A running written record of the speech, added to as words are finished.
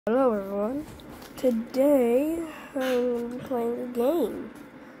Hello everyone, today I'm playing a game.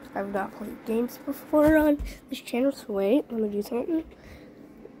 I've not played games before on this channel, so wait, let me do something.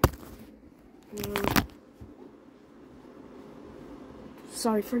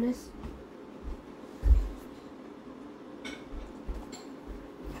 Sorry for this.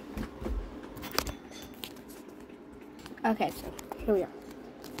 Okay, so here we are.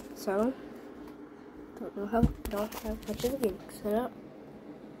 So, don't have much of a game set up.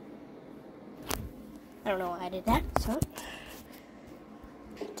 I don't know why I did that, so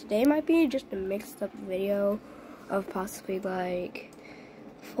today might be just a mixed up video of possibly like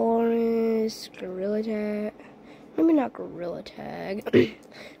Forest, Gorilla Tag, maybe not Gorilla Tag,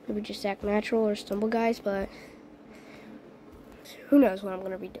 maybe just Act Natural or Stumble Guys, but who knows what I'm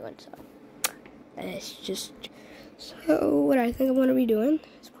going to be doing, so it's just, so what I think I'm going to be doing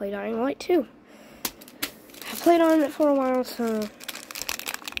is play Dying Light 2. I've played on it for a while, so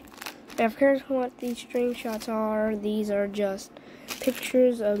if you care what these screenshots are, these are just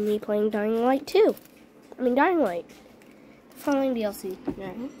pictures of me playing Dying Light 2. Dying Light. Following DLC.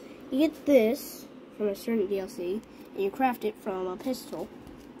 Now, you get this from a certain DLC, and you craft it from a pistol.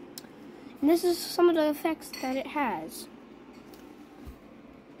 And this is some of the effects that it has.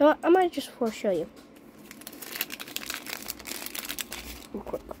 Now, I might just show you. Real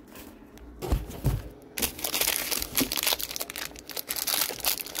quick.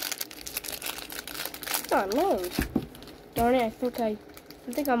 Oh, no. Darn it, I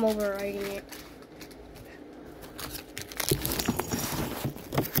think I'm overwriting it.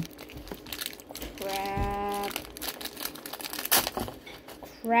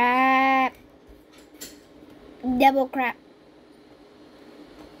 Crap. Double crap.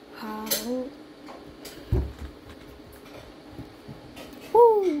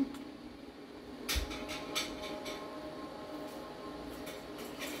 Woo.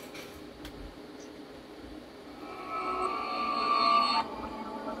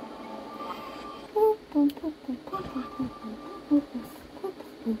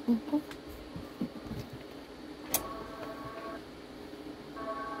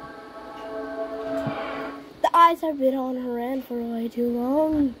 The eyes have been on her end for way too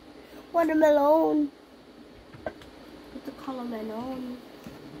long. Watermelon. With the color melon.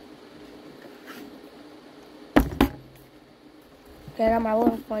 Okay, I got my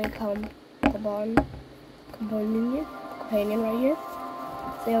little funny companion right here.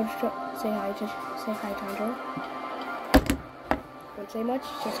 Say hi, Tundra. Don't say much,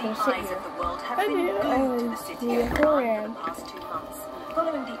 just gonna sit here.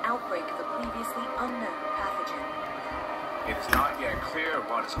 Following the outbreak of a previously unknown pathogen. It is not yet clear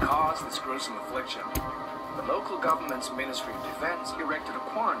what has caused this gruesome affliction. The local government's Ministry of Defense erected a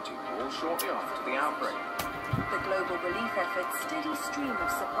quarantine wall shortly after the outbreak. The global relief effort's steady stream of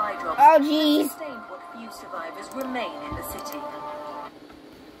supply drops sustained what few survivors remain in the city.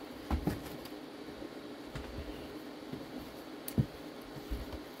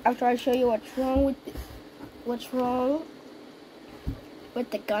 After I show you what's wrong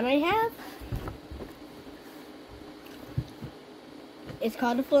with the gun I have, it's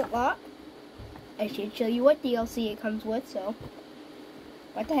called a flintlock. I should show you what DLC it comes with, so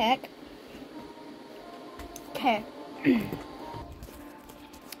what the heck. Okay.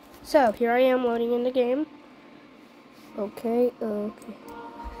 So here I am loading in the game. Okay.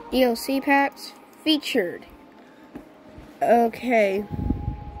 DLC packs featured. Okay.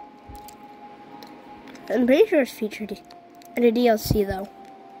 I'm pretty sure it's featured in a DLC though.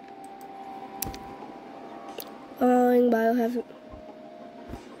 Biohazard.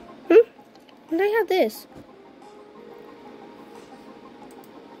 When did I have this?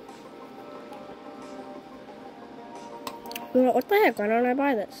 What the heck? Why don't I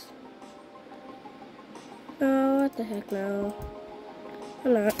buy this? Oh, what the heck? No.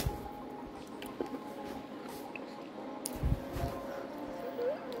 I'm not.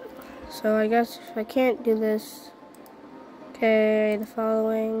 So I guess if I can't do this, okay, the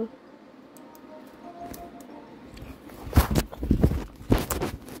following.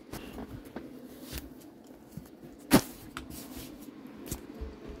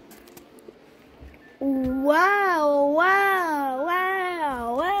 Wow.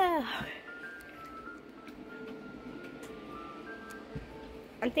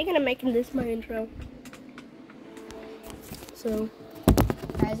 I'm thinking of making this my intro. So,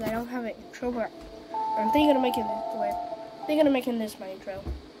 guys, I don't have an intro, but I'm thinking of making this my intro.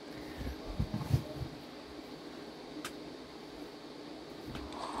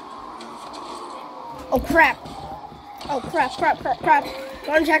 Oh crap!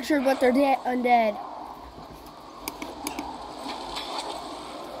 Untextured, but they're undead.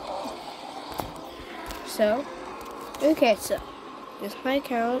 so this is my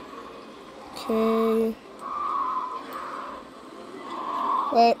account. Okay.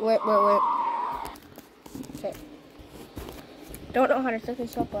 Wait. Okay. Don't know how to set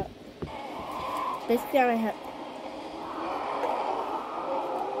this up, but basically I have.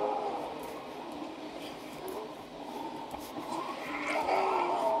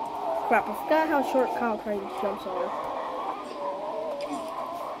 Crap, I forgot how short Kyle Craig's jumps are.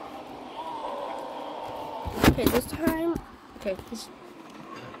 Okay, this time,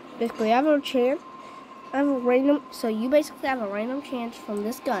 basically I have a chance. I have a random, so you basically have a random chance from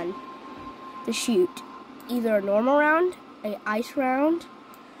this gun to shoot either a normal round, an ice round,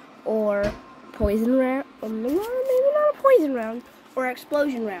 or poison round, or maybe not a poison round, or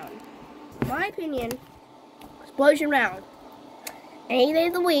explosion round. In my opinion, explosion round. Any day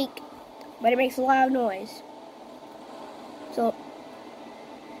of the week, but it makes a loud noise. So,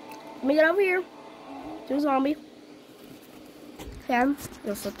 let me get over here to a zombie. Okay, I'm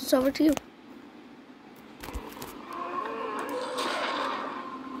gonna flip this over to you.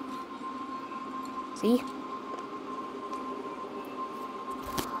 See?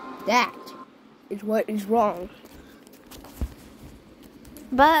 That is what is wrong.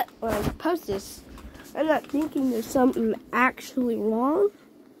 But when I post this, I'm not thinking there's something actually wrong.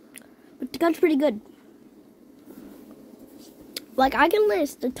 But the gun's pretty good. Like, I can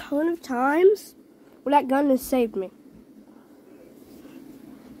list a ton of times where that gun has saved me.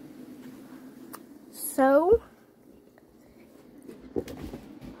 So,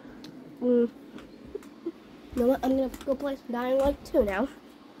 you know what? I'm gonna go play some Dying Light 2 now.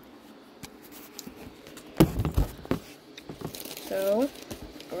 So,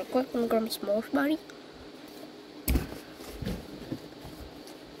 real quick, I'm gonna grab some more body.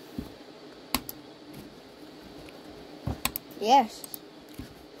 Yes.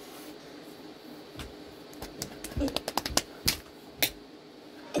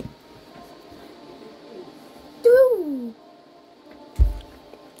 Dude.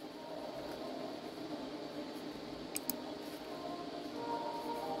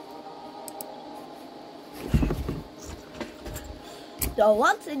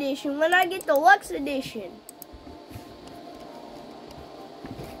 Deluxe edition. When I get deluxe edition.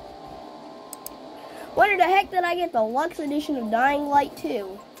 When the heck did I get the deluxe edition of Dying Light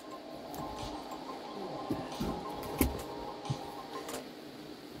 2?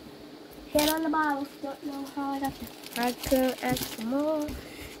 Head on the bottle, don't know how I got you. I couldn't ask for more.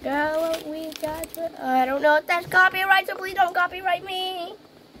 Girl, what we got for... I don't know if that's copyright, so please don't copyright me.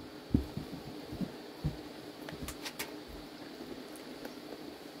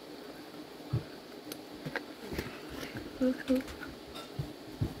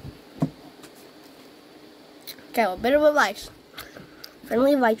 Okay, well, a bit of advice.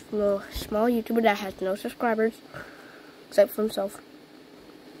 Friendly advice from a small YouTuber that has no subscribers, except for himself.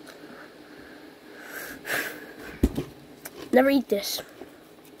 Never eat this.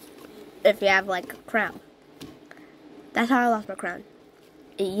 If you have, like, a crown. That's how I lost my crown.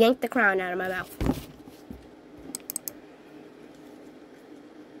 It yanked the crown out of my mouth.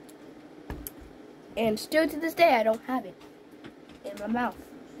 And still to this day, I don't have it in my mouth.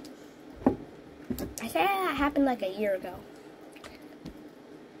 I say that happened like a year ago.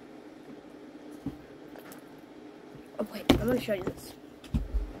 Oh wait, I'm gonna show you this.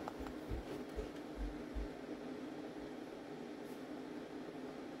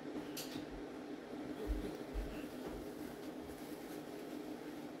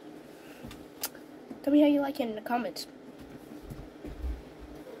 Tell me how you like it in the comments.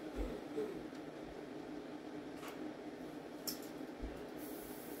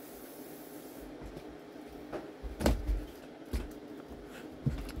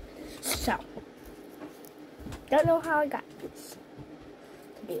 So, don't know how I got this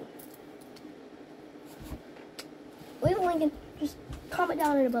to do. Leave a link and just comment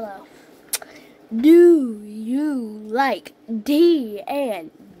down in below. Do you like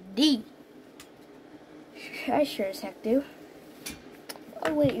D&D? I sure as heck do.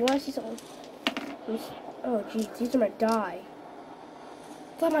 Oh wait, you want to see something? Oh geez, these are my die.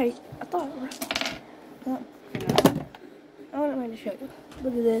 I thought. I want to show you.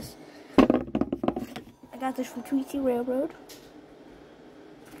 Look at this. I got this from Tweety Railroad.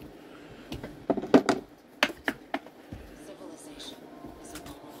 Civilization is a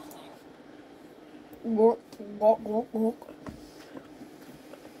wonderful thing. Walk.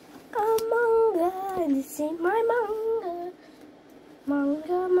 A manga, and this ain't my manga.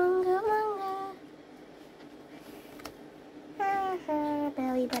 Manga.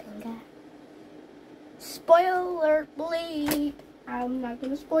 Belly button guy. Spoiler bleep. I'm not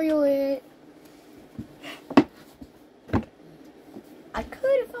gonna spoil it.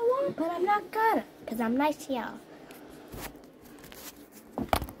 But I'm not gonna, because I'm nice to y'all.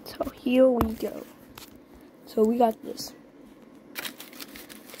 So here we go. So we got this.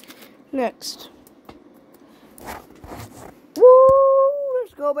 Next. Woo!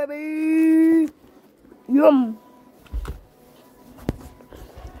 Let's go, baby! Yum!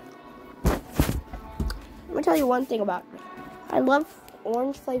 Let me tell you one thing about me. I love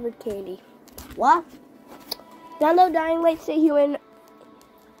orange flavored candy. What? Download Dying Light Stay Human.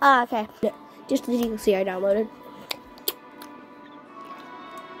 Okay. No, just as you can see, I downloaded.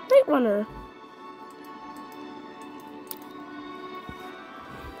 Night Runner.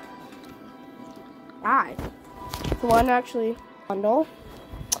 The one actually bundle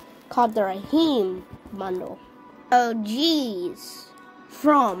called the Raheem bundle. Oh jeez.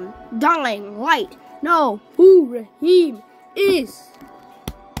 From Dying Light. Know who Raheem is.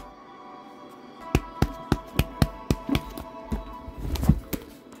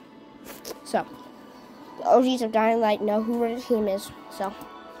 So, the OGs of Dying Light know who Raheem is. So,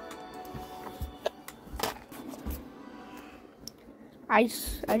 I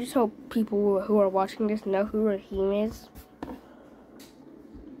just hope people who are watching this know who Raheem is.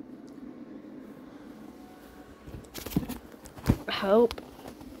 I hope.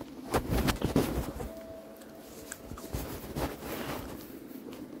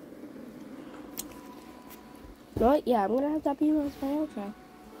 What? Yeah, I'm gonna have that be my outro.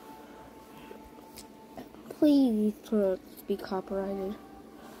 Please don't be copyrighted.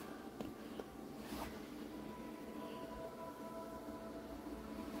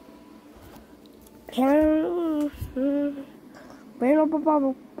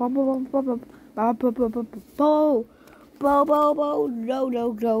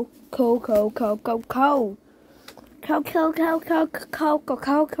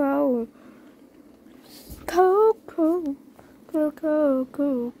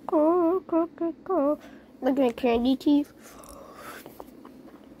 Look at candy teeth.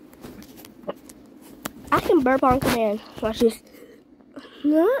 I can burp on command. Watch this.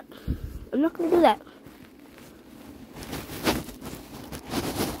 No, I'm not gonna do that.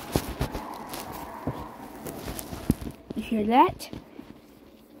 You hear that?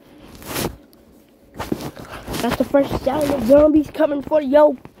 That's the first sound of zombies coming for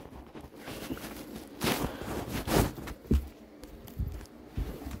yo.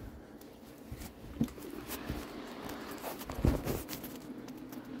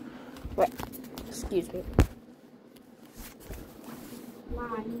 Wait, excuse me. Wow,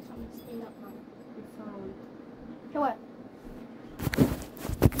 I need something to stand up on the phone. Hey, what?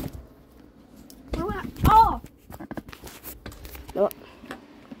 Hey, what? Oh! No.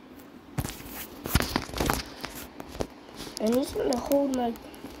 I need something to hold it right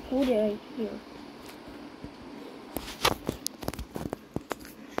here.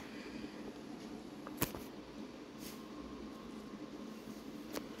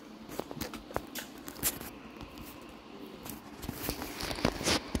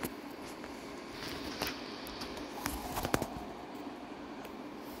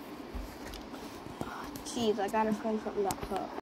 Jeez, I gotta find something that hurt.